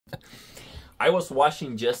I was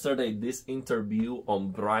watching yesterday this interview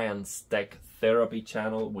on Brian's Tech Therapy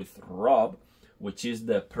channel with Rob, which is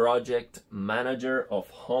the project manager of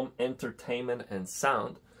home entertainment and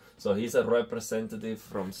sound. So he's a representative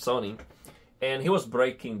from Sony, and he was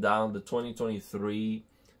breaking down the 2023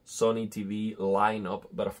 Sony TV lineup.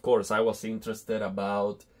 But of course, I was interested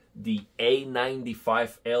about the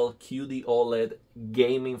A95L QD OLED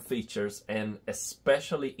gaming features, and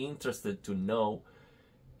especially interested to know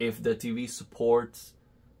if the TV supports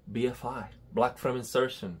BFI, black frame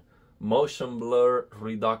insertion, motion blur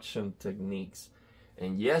reduction techniques.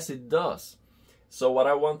 And yes, it does. So what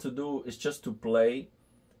I want to do is just to play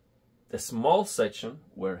a small section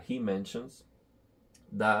where he mentions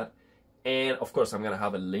that. And of course, I'm gonna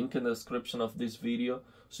have a link in the description of this video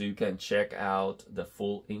so you can check out the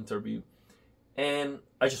full interview. And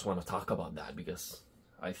I just want to talk about that because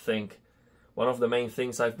I think one of the main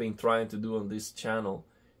things I've been trying to do on this channel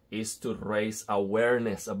is to raise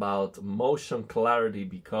awareness about motion clarity,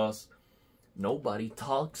 because nobody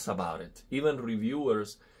talks about it. Even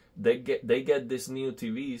reviewers, they get these new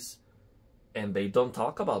TVs and they don't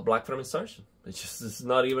talk about black frame insertion. It's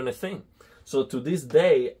not even a thing. So to this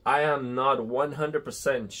day, I am not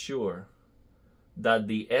 100% sure that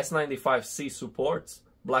the S95C supports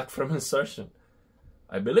black frame insertion.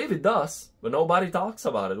 I believe it does, but nobody talks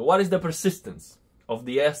about it. What is the persistence of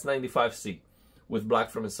the S95C with black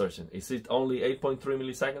frame insertion? Is it only 8.3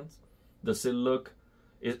 milliseconds? Does it look,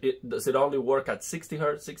 does it only work at 60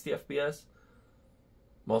 Hz, 60 FPS?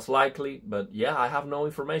 Most likely, but yeah, I have no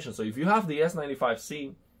information. So if you have the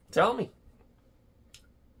S95C, tell me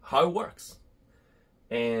how it works.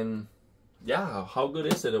 And yeah, how good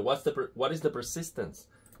is it? What is the persistence?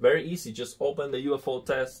 Very easy. Just open the UFO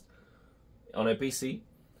test on a PC.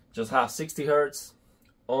 Just have 60 Hz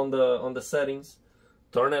on the settings.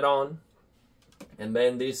 Turn it on, and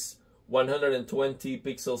then this 120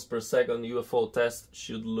 pixels per second UFO test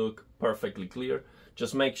should look perfectly clear.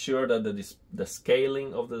 Just make sure that the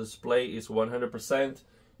scaling of the display is 100%.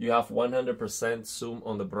 You have 100% zoom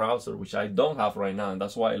on the browser, which I don't have right now, and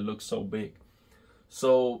that's why it looks so big.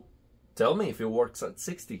 So tell me if it works at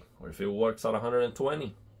 60, or if it works at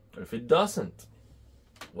 120, or if it doesn't.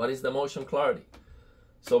 What is the motion clarity?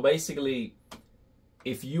 So basically,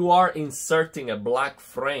 if you are inserting a black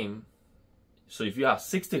frame, so if you have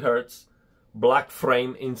 60 Hz black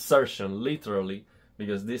frame insertion, literally,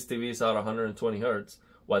 because this TV is at 120 Hz,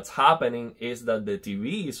 what's happening is that the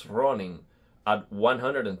TV is running at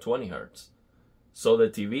 120 Hz. So the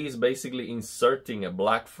TV is basically inserting a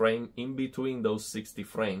black frame in between those 60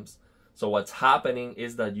 frames. So what's happening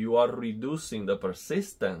is that you are reducing the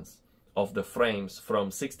persistence of the frames from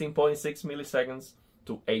 16.6 milliseconds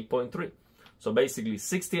to 8.3. So basically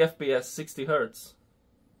 60 FPS, 60 Hz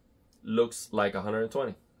looks like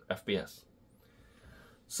 120 FPS.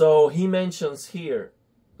 So he mentions here,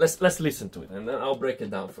 let's listen to it and then I'll break it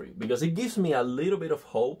down for you, because it gives me a little bit of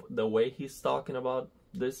hope the way he's talking about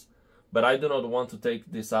this, but I do not want to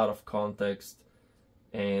take this out of context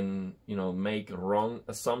and, you know, make wrong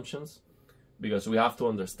assumptions, because we have to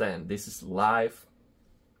understand this is live.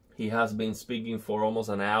 He has been speaking for almost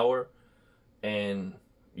an hour, and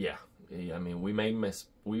yeah, I mean, we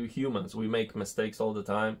humans, we make mistakes all the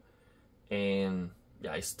time, and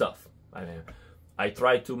yeah, it's tough. I mean, I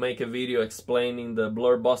tried to make a video explaining the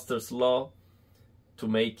Blurbusters law to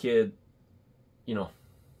make it, you know,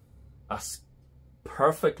 as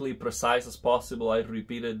perfectly precise as possible. I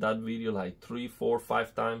repeated that video like 3, 4,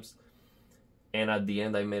 5 times, and at the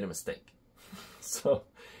end I made a mistake. So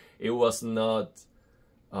it was not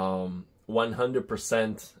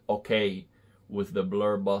 100% okay with the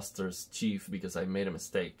Blurbusters chief, because I made a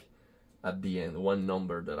mistake at the end. One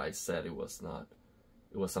number that I said, it was not.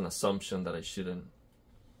 It was an assumption that I shouldn't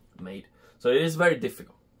made. So it is very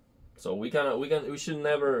difficult. So we should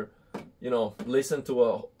never, you know, listen to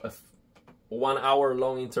a 1 hour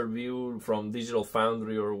long interview from Digital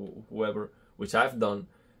Foundry or whoever, which I've done,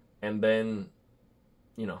 and then,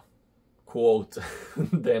 you know, quote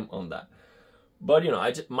them on that. But, you know,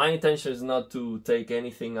 my intention is not to take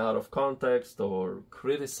anything out of context or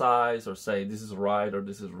criticize or say this is right or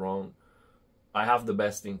this is wrong. I have the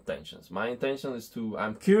best intentions. My intention is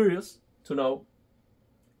I'm curious to know,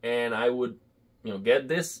 and I would, you know, get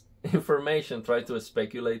this information, try to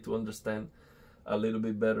speculate, to understand a little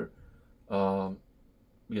bit better,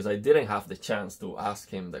 because I didn't have the chance to ask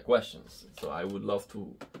him the questions. So I would love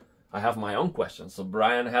to. I have my own questions. So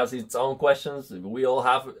Brian has his own questions. We all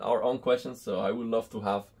have our own questions. So I would love to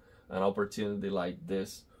have an opportunity like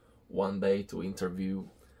this one day to interview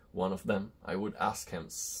one of them. I would ask him.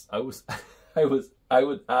 I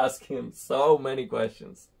would ask him so many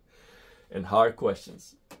questions, and hard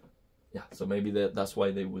questions. Yeah, so maybe that's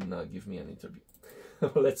why they would not give me an interview.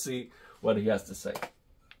 Let's see what he has to say.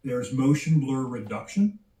 There's motion blur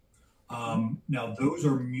reduction. Now, those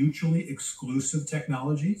are mutually exclusive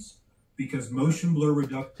technologies because motion blur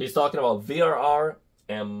reduction... He's talking about VRR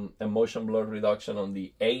and motion blur reduction on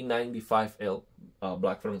the A95L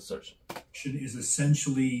black frame insertion. Is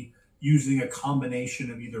essentially using a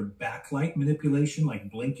combination of either backlight manipulation,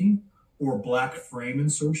 like blinking, or black frame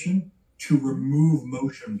insertion to remove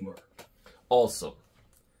motion blur. Also,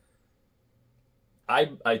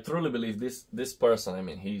 I truly believe this person, I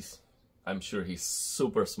mean, I'm sure he's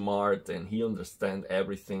super smart and he understands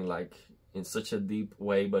everything like in such a deep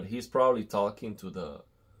way, but he's probably talking to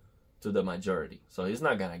the majority. So he's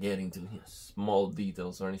not gonna get into small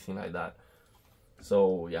details or anything like that.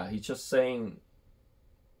 So yeah, he's just saying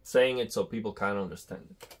it so people kind of understand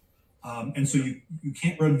it. And so you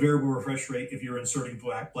can't run variable refresh rate if you're inserting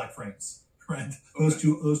black frames, right? Those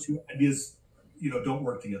two ideas, don't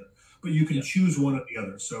work together. But you can choose one or the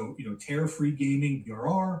other. So, tear-free gaming,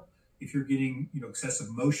 VRR. If you're getting, excessive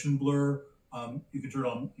motion blur, you can turn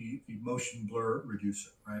on the motion blur reducer,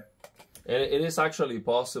 right? And it is actually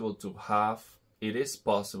possible to have,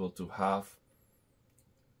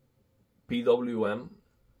 PWM,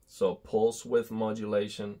 so pulse width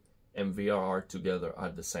modulation, and VRR together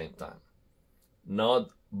at the same time. Not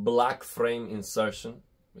black frame insertion,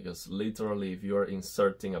 because literally if you're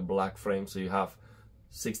inserting a black frame, so you have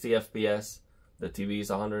 60 FPS, the TV is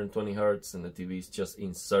 120 Hertz, and the TV is just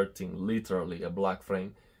inserting literally a black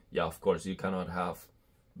frame. Yeah, of course, you cannot have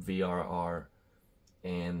VRR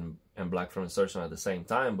and black frame insertion at the same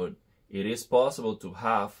time, but it is possible to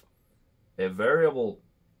have a variable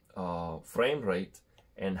frame rate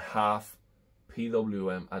and have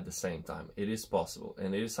PWM at the same time. It is possible,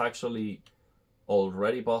 and it is actually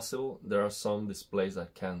already possible. There are some displays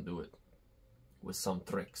that can do it with some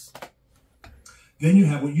tricks. Then you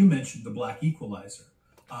have what you mentioned, the black equalizer.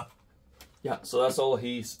 Yeah, so that's all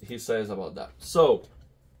he says about that. So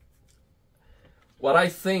what I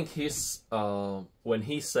think he's when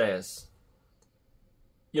he says,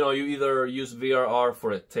 you either use VRR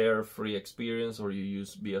for a tear-free experience or you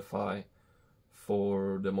use BFI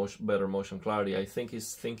for the better motion clarity. I think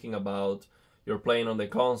he's thinking about you're playing on the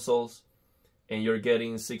consoles and you're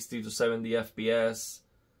getting 60 to 70 FPS.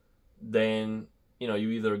 Then you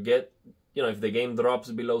either get, if the game drops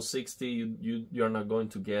below 60, you're not going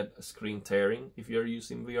to get a screen tearing if you're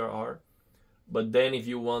using VRR. But then if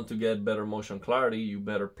you want to get better motion clarity, you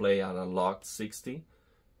better play at a locked 60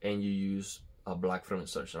 and you use a black frame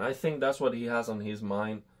insertion. I think that's what he has on his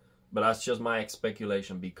mind, but that's just my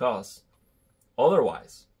speculation, because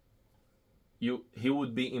otherwise he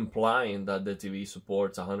would be implying that the TV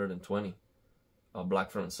supports 120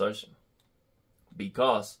 black frame insertion.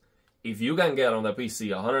 Because if you can get on the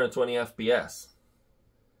PC 120 FPS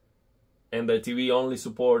and the TV only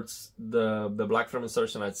supports the black frame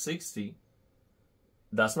insertion at 60,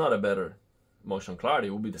 that's not a better motion clarity.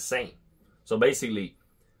 It will be the same. So basically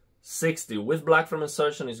 60 with black frame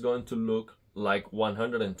insertion is going to look like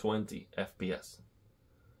 120 FPS.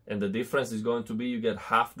 And the difference is going to be you get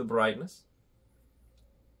half the brightness,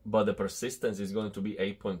 but the persistence is going to be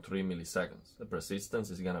 8.3 milliseconds. The persistence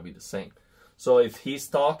is going to be the same. So if he's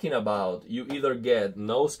talking about you either get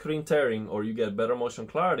no screen tearing or you get better motion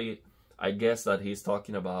clarity, I guess that he's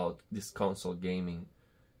talking about this console gaming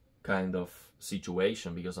kind of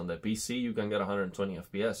situation, because on the PC you can get 120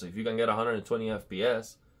 FPS. So if you can get 120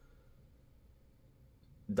 FPS,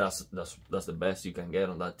 that's the best you can get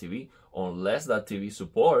on that TV, unless that TV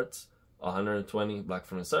supports 120 black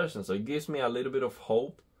frame insertion. So it gives me a little bit of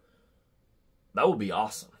hope. That would be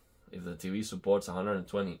awesome if the TV supports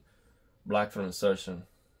 120 black frame insertion,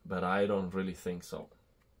 but I don't really think so.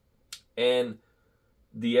 And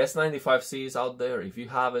the S95C is out there. If you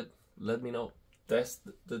have it, let me know. Test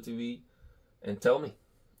the TV and tell me,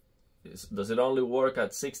 does it only work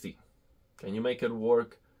at 60? Can you make it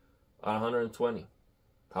work at 120?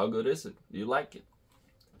 How good is it? Do you like it?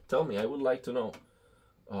 Tell me, I would like to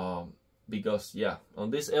know. Because yeah,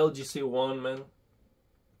 on this LG C1, man,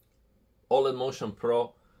 OLED Motion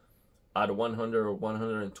Pro at 100 or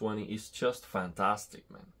 120 is just fantastic,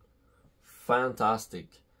 man.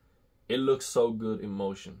 Fantastic. It looks so good in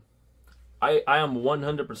motion. I am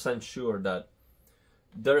 100% sure that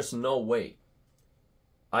there's no way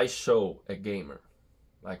I show a gamer,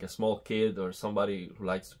 like a small kid or somebody who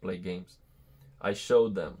likes to play games, I show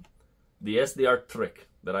them the SDR trick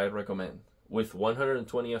that I recommend with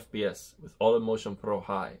 120 FPS with OLED Motion Pro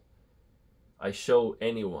High. I show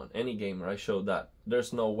anyone, any gamer, I show that.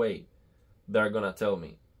 There's no way they're gonna tell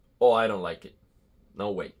me, oh, I don't like it.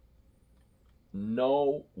 No way.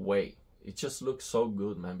 No way. It just looks so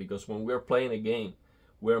good, man, because when we're playing a game,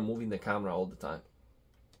 we're moving the camera all the time.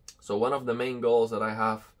 So one of the main goals that I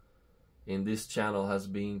have in this channel has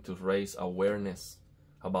been to raise awareness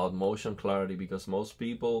about motion clarity, because most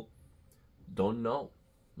people don't know.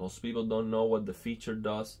 Most people don't know what the feature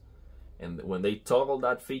does. And when they toggle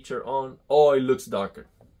that feature on, oh, it looks darker.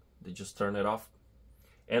 They just turn it off.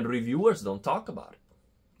 And reviewers don't talk about it.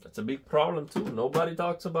 That's a big problem too. Nobody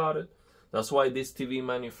talks about it. That's why these TV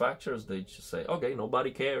manufacturers, they just say, okay,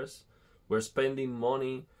 nobody cares. We're spending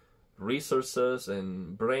money, resources,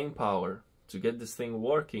 and brain power to get this thing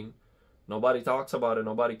working. Nobody talks about it.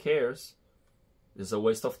 Nobody cares. It's a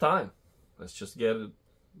waste of time. Let's just get a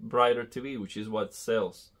brighter TV, which is what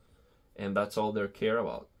sells. And that's all they care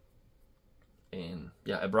about. And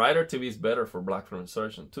yeah, a brighter TV is better for black film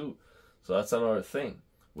insertion too. So that's another thing.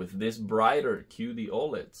 With this brighter QD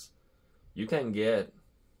OLEDs, you can get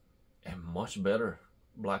a much better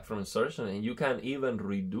black film insertion, and you can even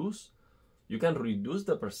reduce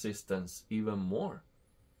the persistence even more.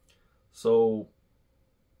 So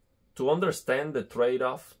to understand the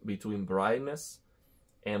trade-off between brightness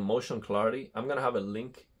and motion clarity, I'm gonna have a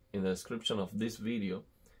link in the description of this video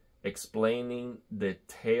explaining the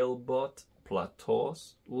Talbot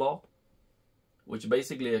Plateau's law, which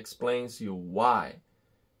basically explains you why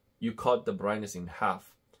you cut the brightness in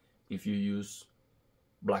half if you use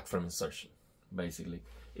black film insertion. Basically,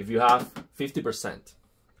 if you have 50%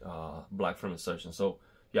 black film insertion, so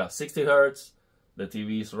yeah, 60 hertz, the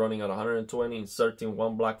TV is running at 120, inserting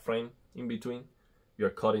one black frame in between, you're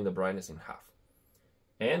cutting the brightness in half.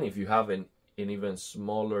 And if you have an even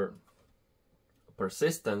smaller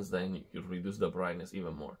persistence, then you reduce the brightness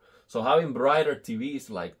even more. So having brighter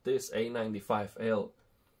TVs like this A95L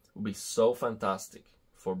would be so fantastic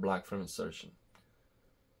for black film insertion.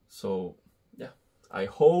 So yeah, I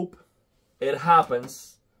hope it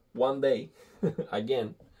happens one day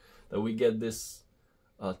again, that we get this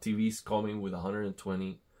TVs coming with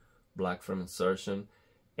 120 black film insertion.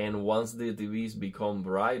 And once the TVs become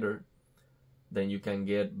brighter, then you can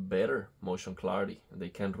get better motion clarity. They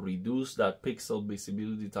can reduce that pixel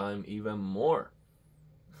visibility time even more.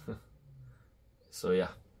 So yeah,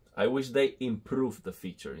 I wish they improved the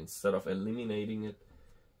feature instead of eliminating it.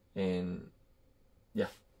 And yeah,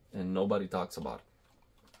 and nobody talks about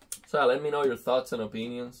it. So let me know your thoughts and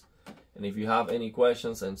opinions. And if you have any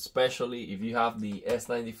questions, and especially if you have the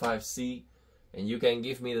S95C and you can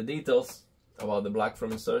give me the details about the black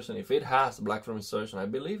film insertion. If it has black film insertion, I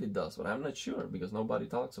believe it does, but I'm not sure because nobody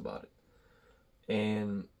talks about it.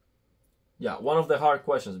 And yeah, one of the hard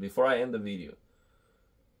questions before I end the video.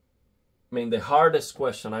 I mean, the hardest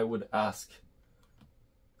question I would ask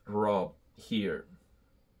Rob here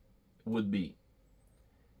would be,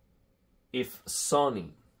 if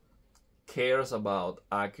Sony cares about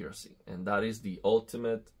accuracy, and that is the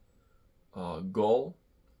ultimate goal,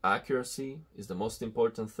 accuracy is the most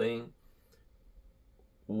important thing,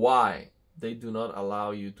 why they do not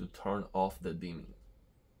allow you to turn off the dimming?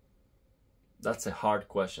 That's a hard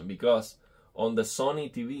question, because on the Sony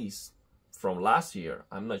TVs from last year,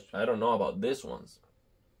 I don't know about this ones,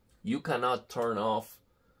 you cannot turn off,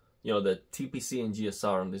 you know, the TPC and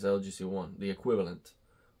GSR on this LGC1, the equivalent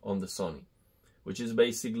on the Sony, which is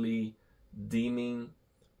basically dimming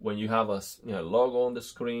when you have a logo on the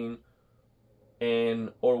screen,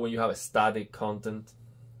 and or when you have a static content.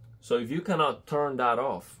 So if you cannot turn that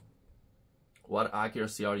off, what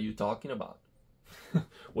accuracy are you talking about?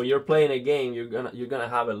 When you're playing a game, you're gonna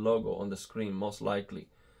have a logo on the screen most likely.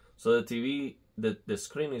 So the TV, the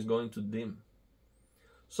screen is going to dim.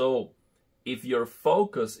 So if your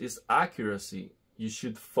focus is accuracy, you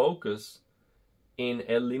should focus in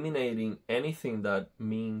eliminating anything that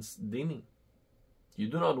means dimming. You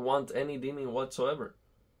do not want any dimming whatsoever.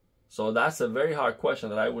 So that's a very hard question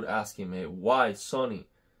that I would ask him. Hey, why Sony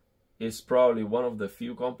is probably one of the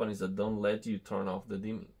few companies that don't let you turn off the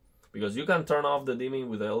dimming? Because you can turn off the dimming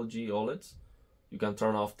with LG OLEDs. You can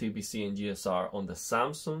turn off TPC and GSR on the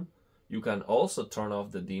Samsung. You can also turn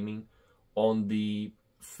off the dimming on the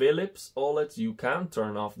Philips OLEDs. You can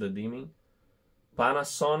turn off the dimming.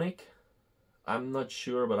 Panasonic, I'm not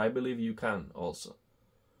sure, but I believe you can also.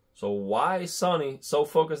 So why is Sony so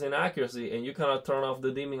focused in accuracy and you cannot turn off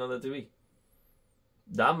the dimming on the TV?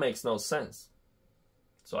 That makes no sense.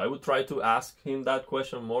 So I would try to ask him that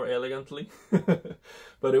question more elegantly.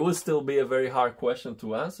 But it would still be a very hard question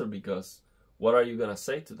to answer, because what are you going to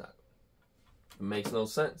say to that? It makes no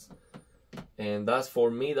sense. And that's,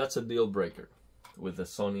 for me, that's a deal breaker with the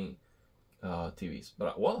Sony TVs.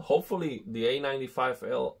 But well, hopefully the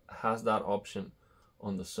A95L has that option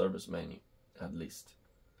on the service menu, at least.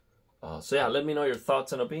 So yeah, let me know your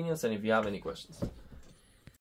thoughts and opinions, and if you have any questions.